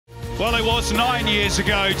Well, it was 9 years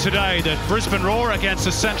ago today that Brisbane Roar against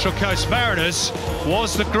the Central Coast Mariners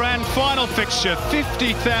was the grand final fixture.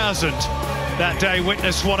 50,000 that day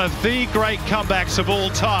witnessed one of the great comebacks of all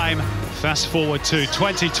time. Fast forward to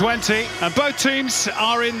 2020, and both teams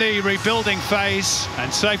are in the rebuilding phase,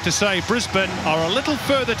 and safe to say Brisbane are a little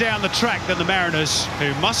further down the track than the Mariners,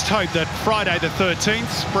 who must hope that Friday the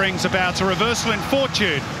 13th brings about a reversal in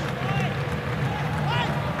fortune.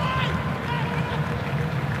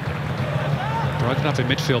 Broken up in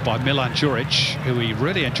midfield by Milan Djuric, who he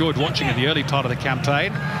really enjoyed watching in the early part of the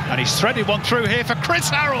campaign. And he's threaded one through here for Chris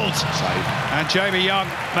Harold. Save. And Jamie Young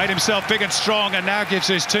made himself big and strong and now gives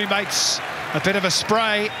his teammates a bit of a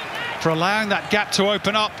spray for allowing that gap to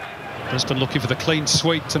open up. Brisbane looking for the clean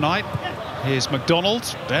sweep tonight. Here's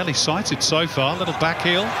McDonald, barely sighted so far, little back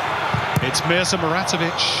heel. It's Mirza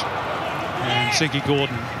Muratovic, and Ziggy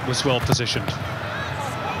Gordon was well positioned.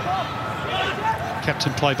 Kept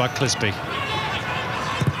in play by Clisby.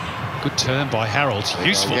 Good turn by Harold.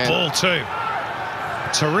 Useful ball too.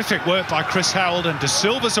 Terrific work by Chris Harold, and De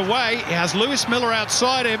Silva's away. He has Lewis Miller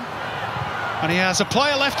outside him, and he has a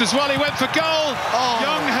player left as well. He went for goal.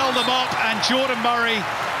 Young held him up, and Jordan Murray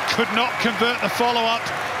could not convert the follow-up.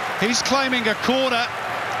 He's claiming a corner.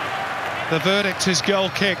 The verdict is goal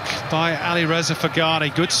kick by Ali Reza Fagani.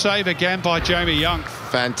 Good save again by Jamie Young.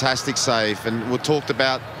 Fantastic save, and we talked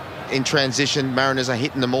about in transition, Mariners are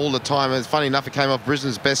hitting them all the time. And funny enough, it came off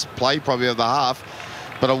Brisbane's best play probably of the half,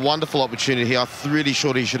 but a wonderful opportunity here. I'm really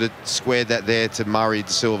sure he should have squared that there to Murray De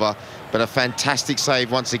Silva, but a fantastic save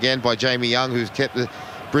once again by Jamie Young, who's kept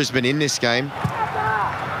Brisbane in this game.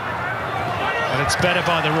 And it's better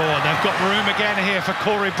by the Roar. They've got room again here for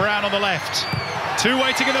Corey Brown on the left. Two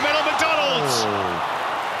waiting in the middle, McDonald!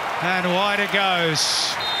 And wide it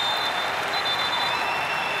goes.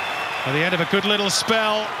 At the end of a good little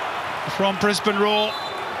spell from Brisbane Roar.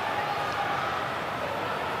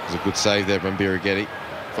 It was a good save there from Birighitti.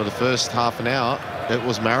 For the first half an hour, it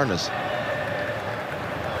was Mariners.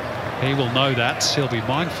 He will know that. He'll be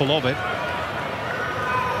mindful of it.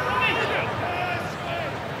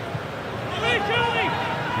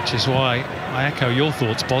 Which is why I echo your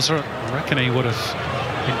thoughts, Bozza. I reckon he would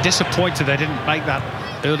have been disappointed they didn't make that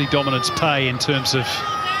early dominance pay in terms of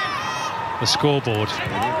the scoreboard.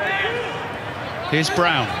 Here's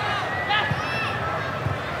Brown.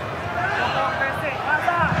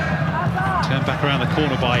 Turned back around the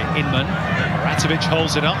corner by Inman. Muratovic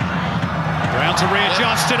holds it up. Brown to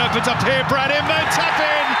readjust. It opens up here. Brad Inman, tap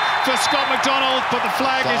in for Scott McDonald, but the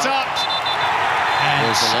flag is up. And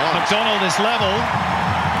McDonald is level.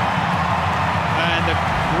 And the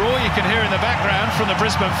roar you can hear in the background from the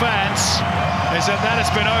Brisbane fans is that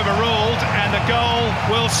has been overruled, and the goal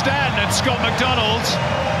will stand. And Scott McDonald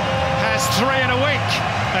has 3 in a week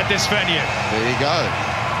at this venue. There you go.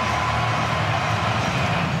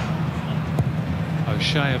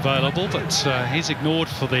 O'Shea available, but he's ignored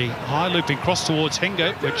for the high looping cross towards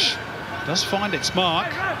Hingert, which does find its mark.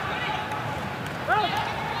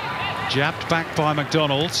 Jabbed back by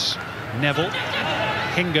McDonald. Neville.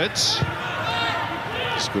 Hingert.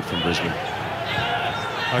 It's good from Brisbane.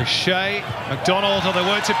 O'Shea, McDonald, they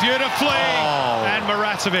worked it beautifully, and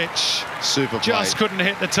Muratovic super play. Just couldn't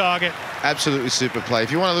hit the target. Absolutely super play.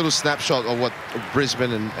 If you want a little snapshot of what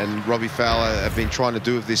Brisbane and Robbie Fowler have been trying to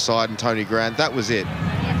do with this side and Tony Grant, that was it.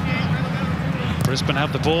 Brisbane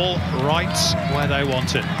have the ball right where they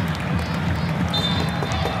want it.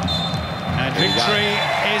 And victory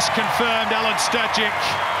is confirmed. Alan Stajic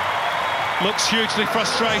looks hugely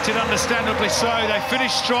frustrated, understandably so. They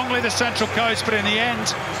finished strongly, the Central Coast, but in the end,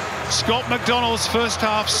 Scott McDonald's first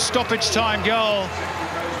half stoppage time goal,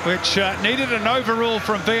 which needed an overrule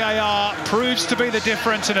from VAR, proves to be the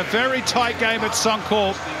difference in a very tight game at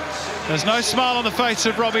Suncorp. There's no smile on the face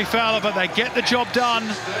of Robbie Fowler, but they get the job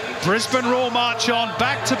done. Brisbane Roar march on,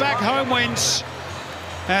 back-to-back home wins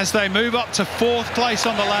as they move up to 4th place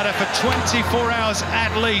on the ladder for 24 hours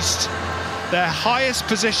at least. Their highest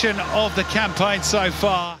position of the campaign so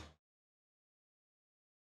far.